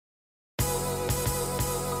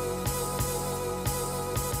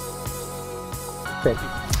from?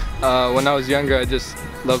 When I was younger, I just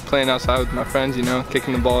loved playing outside with my friends, you know,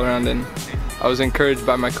 kicking the ball around, and I was encouraged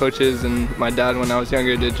by my coaches and my dad when I was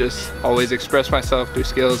younger to just always express myself through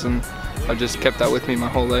skills, and I've just kept that with me my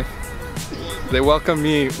whole life. They welcome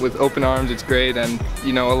me with open arms. It's great, and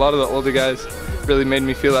you know, a lot of the older guys really made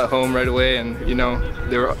me feel at home right away, and you know,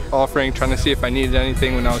 they were offering, trying to see if I needed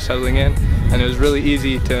anything when I was settling in, and it was really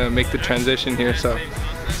easy to make the transition here, so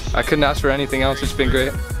I couldn't ask for anything else. It's been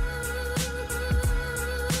great.